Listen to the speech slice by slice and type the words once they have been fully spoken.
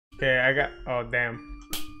Okay, oh damn.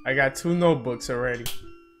 I got 2 notebooks already.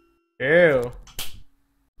 Ew.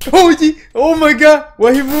 Oh my god,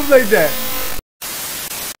 why he moved like that?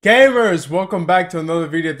 Gamers, welcome back to another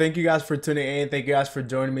video. Thank you guys for tuning in. Thank you guys for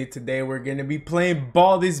joining me today. We're gonna be playing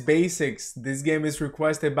Baldi's Basics. This game is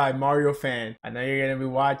requested by Mario Fan. I know you're gonna be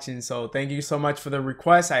watching, so thank you so much for the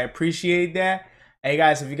request. I appreciate that. Hey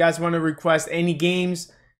guys, if you guys want to request any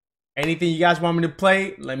games, anything you guys want me to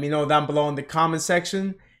play, let me know down below in the comment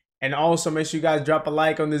section. And also make sure you guys drop a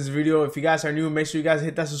like on this video. If you guys are new, make sure you guys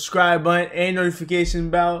hit that subscribe button and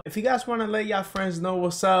notification bell. If you guys want to let y'all friends know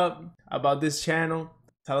what's up about this channel,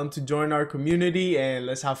 tell them to join our community and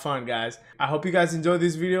let's have fun, guys. I hope you guys enjoyed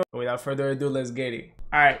this video. Without further ado, let's get it.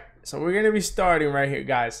 Alright, so we're going to be starting right here,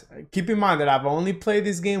 guys. Keep in mind that I've only played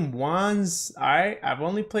this game once. Alright, I've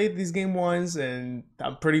only played this game once and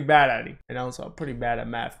I'm pretty bad at it. And also I'm pretty bad at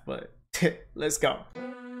math, but let's go.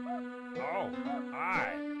 Oh,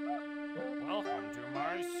 hi. Welcome to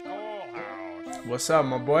my schoolhouse. What's up,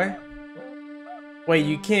 my boy? Wait,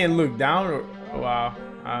 you can't look down or... Oh, wow.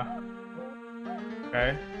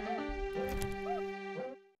 Okay.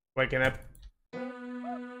 Wait, can I...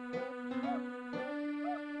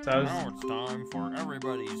 Now it's time for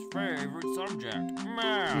everybody's favorite subject,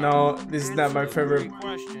 math. No, this is not my favorite. 3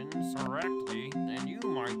 questions correctly, and you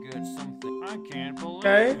might get something. I can't believe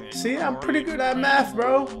Okay, it. see, I'm pretty good at math,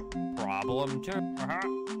 bro. Problem 2.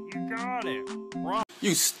 You got it.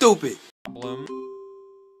 You stupid. Problem.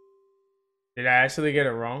 Did I actually get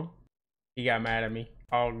it wrong? He got mad at me.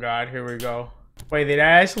 Oh god, here we go. Wait, did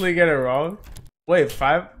I actually get it wrong? Wait,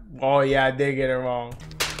 5? Oh yeah, I did get it wrong.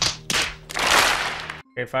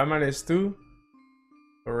 Okay, 5 minus 2?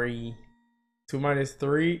 3. 2 minus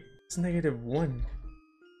 3? It's -1.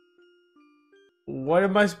 What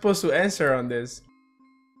am I supposed to answer on this?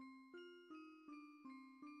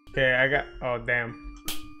 Okay, oh damn.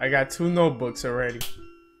 I got 2 notebooks already.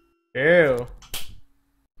 Ew.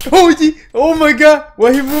 Oh my god,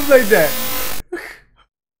 why he moved like that?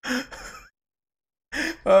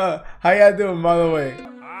 How y'all doing, by the way?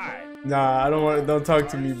 Hi. Nah, don't talk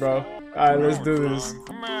to me, bro. Alright, let's do this.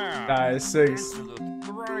 Nah, it's 6.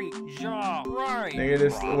 Great job. Right.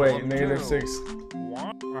 -6.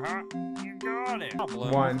 1. You got it.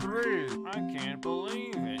 Problem 1. 3. I can't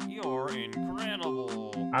believe it. You're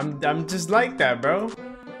incredible. I'm just like that, bro.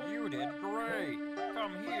 You did great.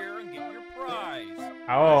 Come here and get your prize.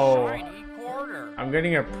 Oh. A shiny quarter. I'm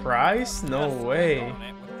getting a prize? No Press way. on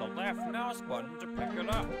it with the left mouse button to pick it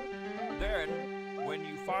up. Then, when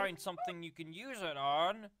you find something you can use it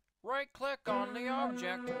on, right-click on the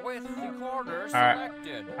object with the quarter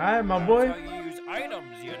selected. Alright, my boy. That's how you use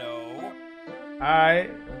items, you know. Alright,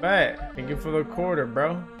 bet. Thank you for the quarter,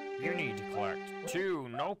 bro. You need to collect 2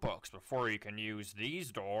 notebooks before you can use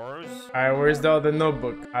these doors. Alright, where's the other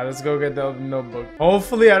notebook? Alright, let's go get the other notebook.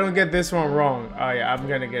 Hopefully I don't get this one wrong. Oh yeah, I'm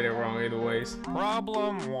gonna get it wrong either ways.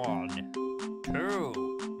 Problem 1. 2.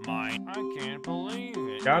 Mine. I can't believe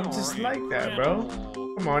it. I'm just like that, bro.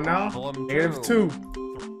 Come on now. Problem -2.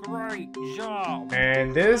 Great job.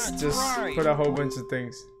 And this just right. put a whole bunch of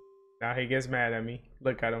things. Now he gets mad at me.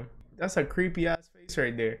 Look at him. That's a creepy ass face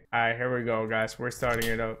right there. Alright, here we go, guys. We're starting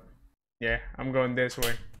it up. Yeah, I'm going this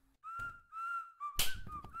way.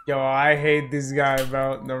 Yo, I hate this guy,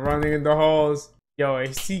 bro. The running in the halls. Yo,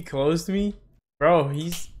 is he close to me? Bro,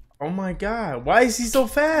 he's... Oh my god. Why is he so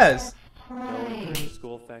fast? No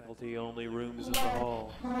school faculty only rooms in the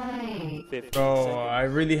hall. 15 Bro, seconds. I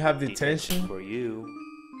really have detention. For you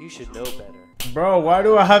should know better. Bro, why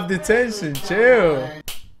do I have detention? Chill.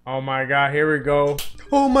 Oh my god, here we go.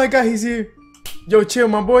 Oh my god, he's here. Yo, chill,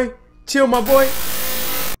 my boy. Chill, my boy.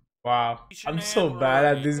 Wow, I'm so bad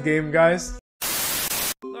at this game, guys.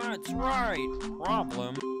 That's right.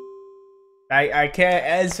 Problem. I can't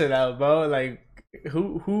answer that, bro. Like,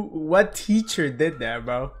 what teacher did that,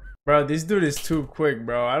 bro? Bro, this dude is too quick,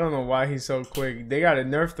 bro. I don't know why he's so quick. They gotta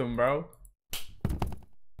nerf him, bro.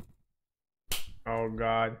 Oh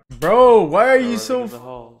god. Bro, why are you so...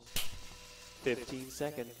 15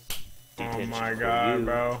 seconds. Oh my god,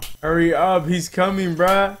 bro. Hurry up, he's coming,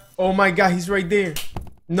 bruh. Oh my god, he's right there.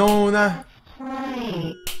 No, nah.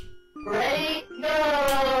 Right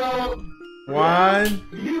now. 1.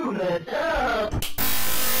 You messed up.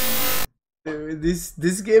 Dude,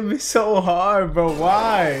 this game is so hard, bro.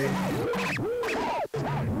 Why?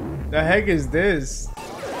 The heck is this?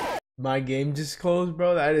 My game just closed,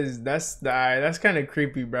 bro. That's kind of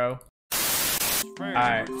creepy, bro.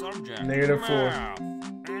 Alright, -4.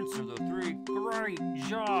 Answer the 3. Great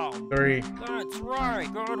job. 3. That's right.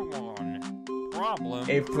 Good one. Problem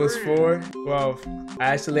 8 plus 3. 4, 12. I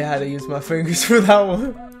actually had to use my fingers for that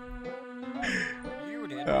one. You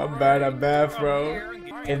did I'm bad, bro.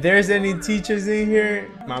 If there's any teachers in here,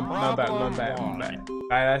 my bad. Alright,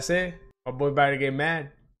 that's it. My boy about to get mad.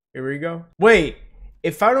 Here we go. Wait,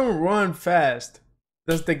 if I don't run fast,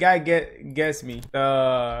 does the guy guess me?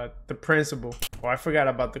 The principal. Oh, I forgot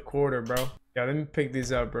about the quarter, bro. Yeah, let me pick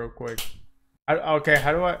these up real quick. Okay,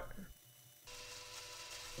 how do I? What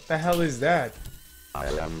the hell is that? I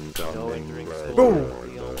am coming. Boom.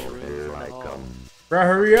 Bro,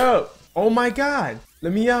 hurry up. Oh my god.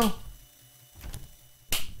 Let me out.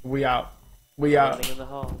 We out. Running in the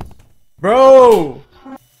halls. Bro.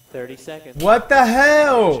 30 seconds. What the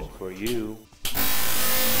hell? For you.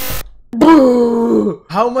 Boo!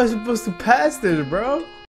 How am I supposed to pass this, bro?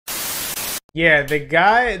 Yeah,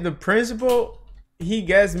 the principal, he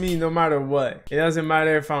gets me no matter what. It doesn't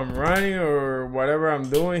matter if I'm running or whatever I'm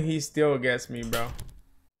doing, he still gets me, bro.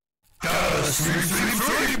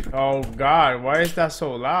 Oh god, why is that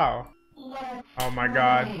so loud? Oh my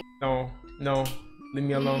god. No, leave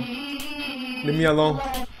me alone. Leave me alone.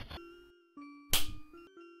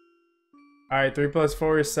 Alright, 3 plus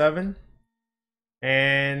 4 is 7.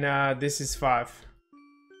 And this is 5.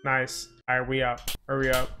 Nice. Alright, we out.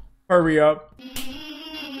 Hurry up. Hurry up.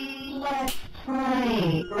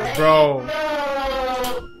 Bro.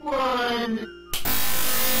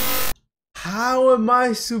 How am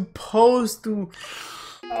I supposed to?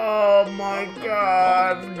 Oh my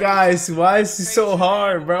god. Guys, why is this so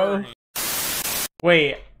hard, bro?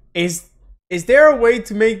 Wait, is there a way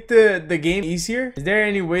to make the game easier? Is there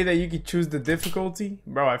any way that you could choose the difficulty?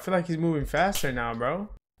 Bro, I feel like he's moving faster now, bro.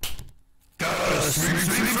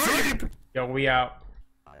 Yo, we out.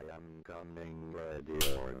 I am coming, ready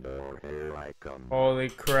order, here I come. Holy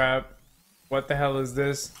crap. What the hell is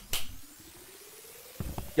this?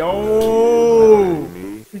 Yo!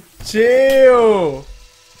 Chill!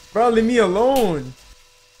 Bro, leave me alone.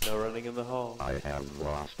 No running in the hall. I have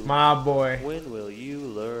lost. My boy. When will you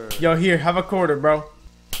learn? Yo, here, have a quarter, bro.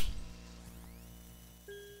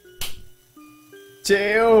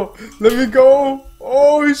 Chill. Let me go.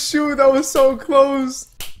 Oh, shoot. That was so close.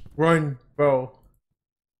 Run, bro.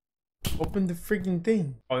 Open the freaking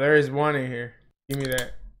thing. Oh, there is one in here. Give me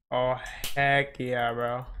that. Oh, heck yeah,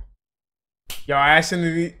 bro. Yo, I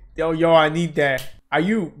actually need... Yo, I need that. Are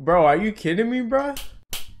you kidding me, bro?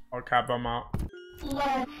 Oh, crap, I'm out.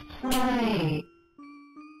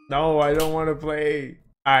 No, I don't want to play.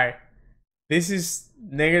 Alright. This is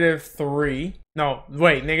 -3. No,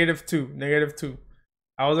 wait, -2. -2.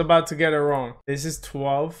 I was about to get it wrong. This is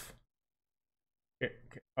 12.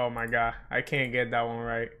 Oh my god. I can't get that one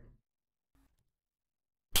right.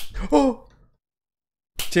 Oh!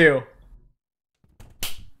 Chill.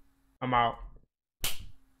 I'm out.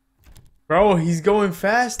 Bro, he's going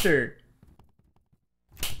faster.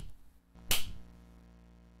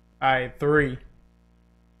 Alright, 3.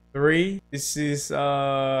 3. This is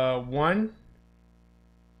 1.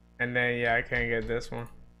 And then yeah, I can't get this one.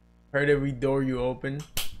 Heard every door you open.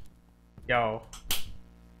 Yo.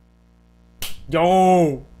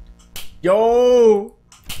 Yo.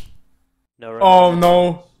 No running. Oh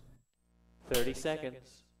no. 30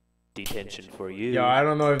 seconds. Detention for you. Yo, I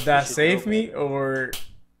don't know if that saved me or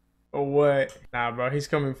what. Nah, bro, he's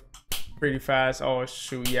coming pretty fast. Oh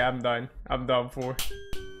shoot, yeah, I'm done. I'm done for.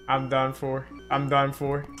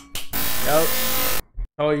 Yep.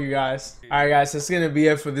 Told you guys. Alright guys, that's gonna be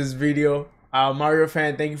it for this video. Mario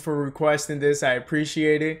fan, thank you for requesting this. I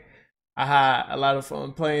appreciate it. I had a lot of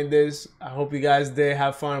fun playing this. I hope you guys did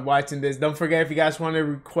have fun watching this. Don't forget, if you guys want to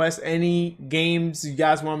request any games you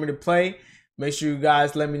guys want me to play, make sure you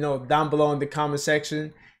guys let me know down below in the comment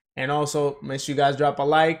section. And also make sure you guys drop a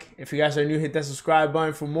like. If you guys are new, hit that subscribe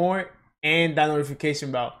button for more and that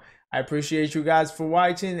notification bell. I appreciate you guys for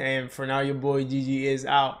watching, and for now your boy GG is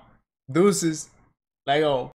out. Deuces. Lego.